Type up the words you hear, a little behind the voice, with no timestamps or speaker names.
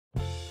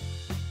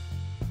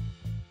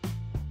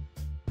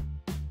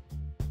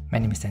My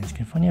name is Dennis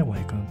Grifonia.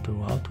 Welcome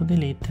to how to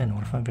delete an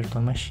orphaned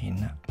virtual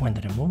machine when the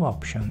remove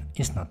option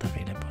is not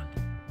available.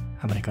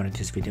 I'm recording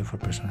this video for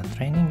personal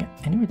training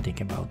and it will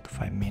take about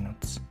 5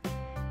 minutes.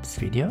 This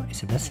video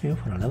is the best view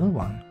for a level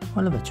 1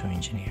 or level 2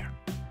 engineer.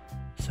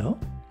 So,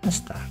 let's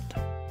start.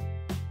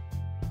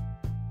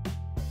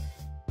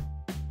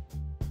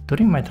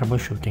 During my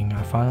troubleshooting,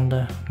 I found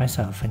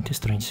myself in this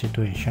strange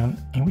situation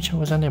in which I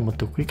was unable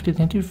to quickly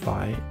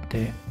identify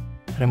the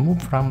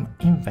remove from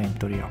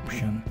inventory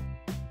option.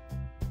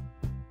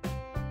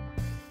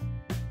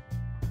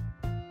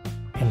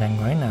 And I'm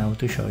going now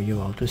to show you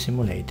how to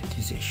simulate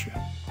this issue.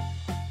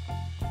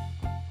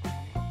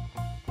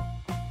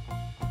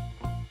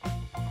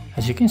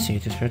 As you can see,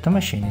 this virtual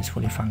machine is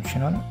fully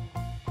functional.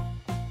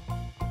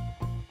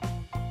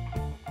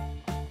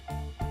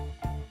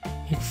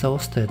 It's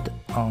hosted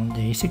on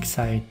the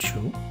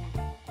E6i2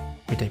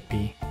 with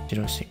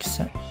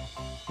IP06.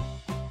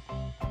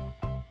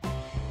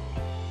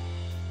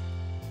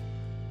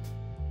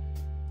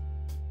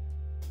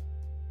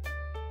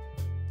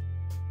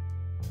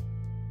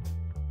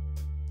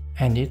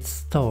 And it's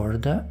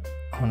stored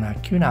on a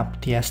QNAP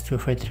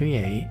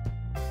TS253A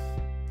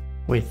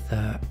with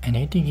an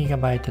 80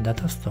 GB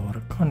data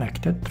store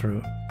connected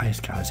through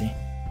iSCSI.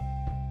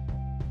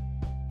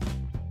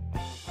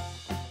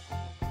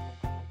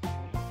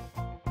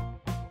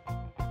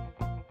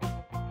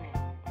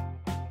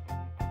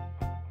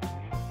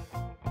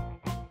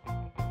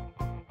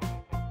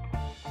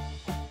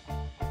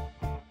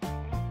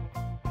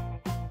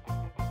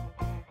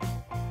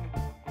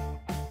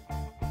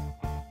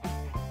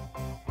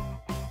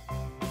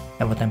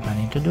 And what I'm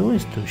planning to do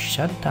is to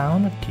shut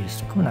down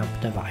this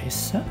QNAP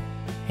device,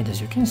 and as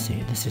you can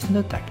see, the system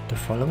detects the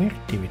following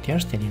activity are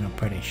still in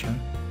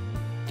operation: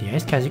 the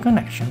iSCSI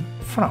connection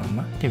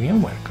from the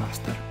VMware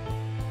cluster.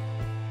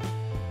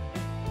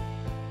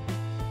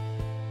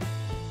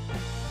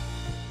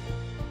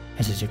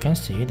 As you can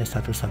see, the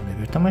status of the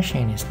virtual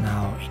machine is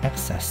now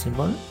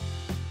inaccessible,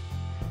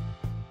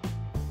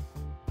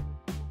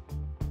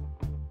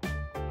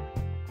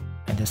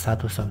 and the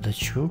status of the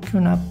two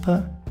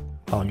QNAP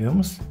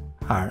volumes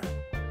are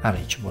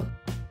unreachable.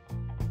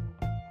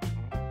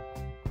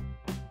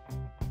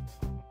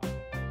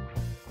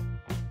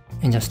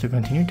 And just to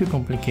continue to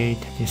complicate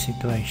this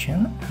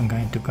situation, I'm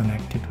going to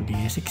connect it to the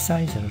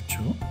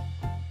E6i02.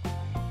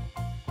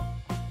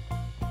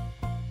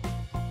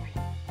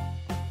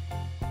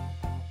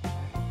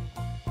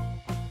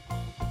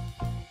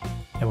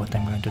 And what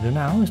I'm going to do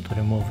now is to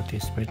remove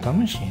this virtual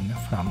machine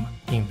from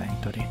the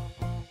inventory.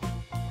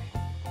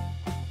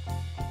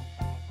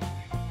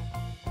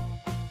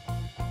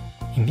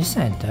 In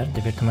vCenter,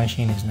 the virtual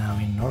machine is now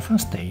in orphan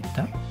state,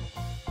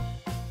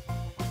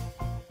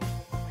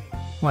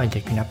 while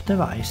the QNAP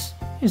device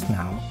is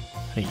now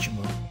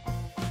reachable.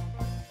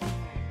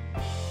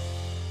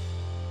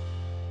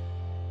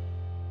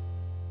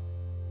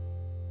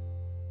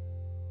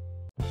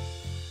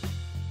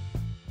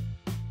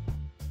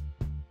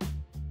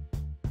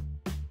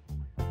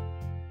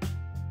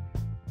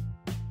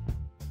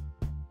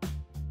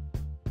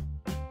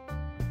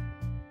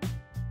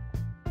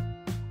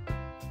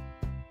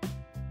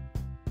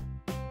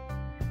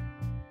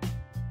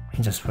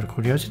 And just for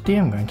curiosity,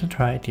 I'm going to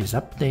try this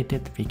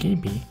updated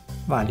VKB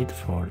valid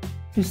for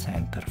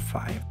vCenter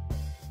 5.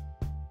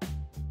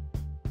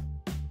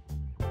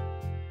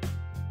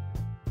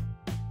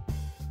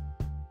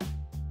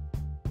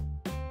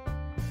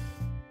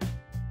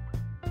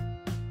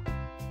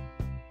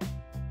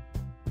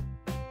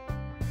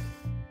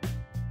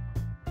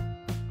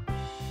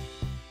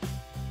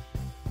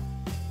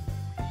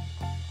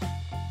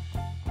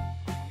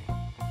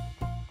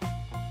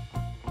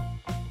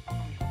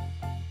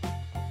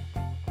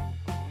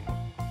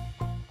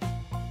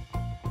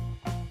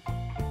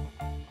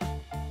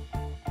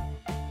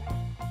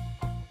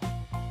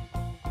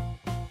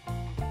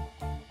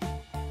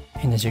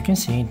 And as you can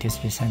see, in this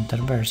vCenter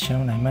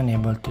version, I'm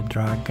unable to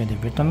drag the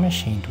virtual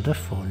machine to the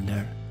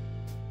folder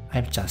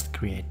I've just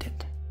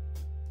created.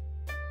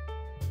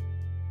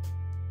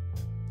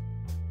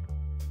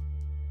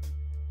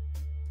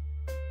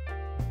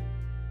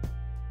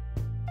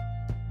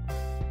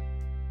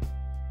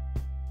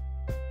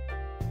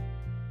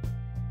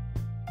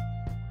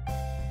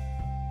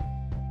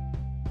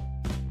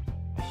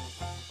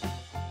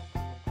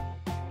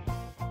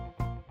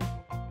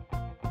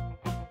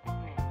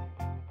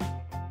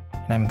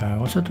 I'm going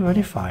also to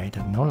verify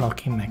that no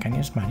locking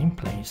mechanism are in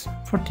place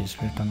for this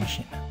virtual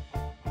machine.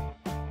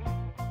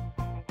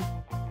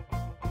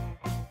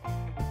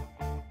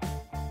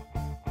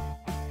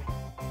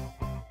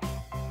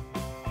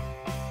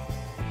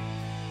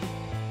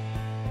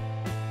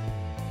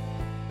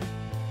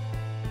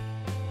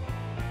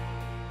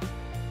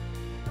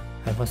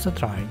 I've also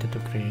tried to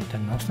create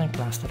an offline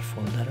cluster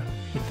folder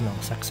with no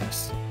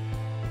success.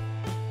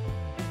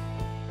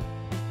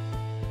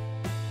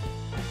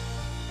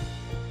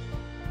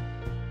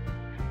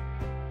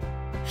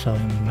 So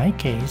in my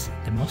case,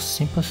 the most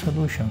simple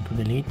solution to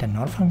delete an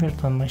orphaned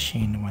virtual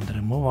machine when the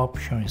remove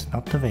option is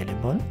not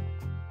available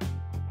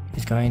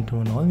is going to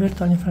all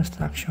virtual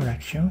infrastructure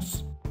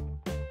actions,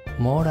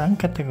 more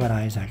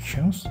uncategorized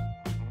actions,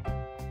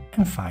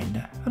 and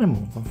find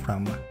remove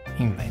from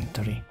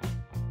inventory.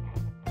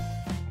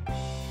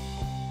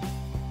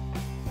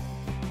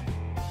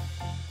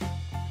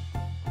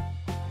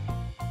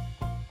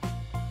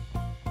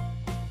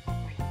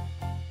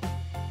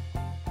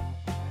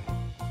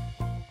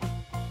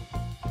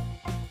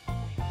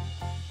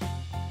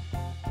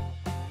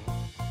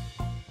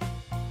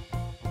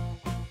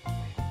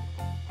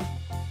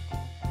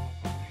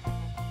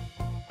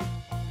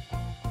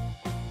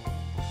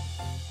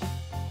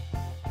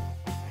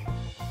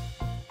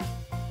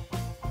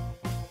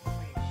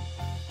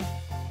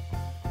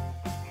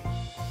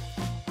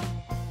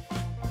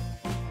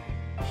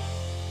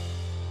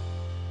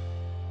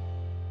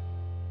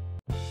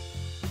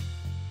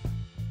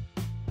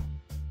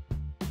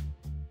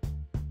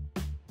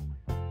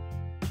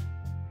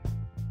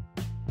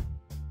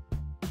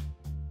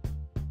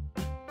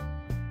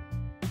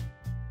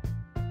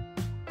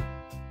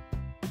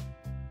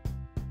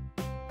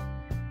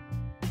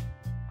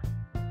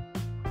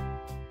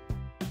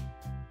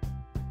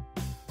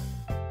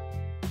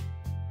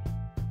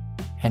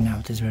 And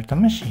now this virtual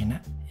machine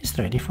is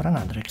ready for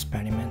another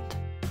experiment.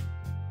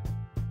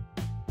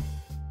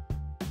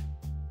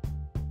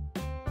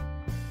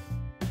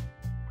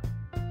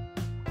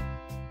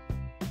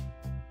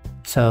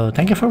 So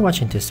thank you for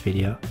watching this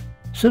video,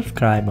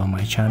 subscribe on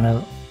my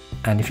channel,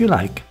 and if you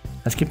like,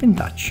 let's keep in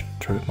touch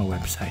through my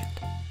website.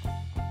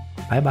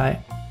 Bye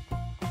bye!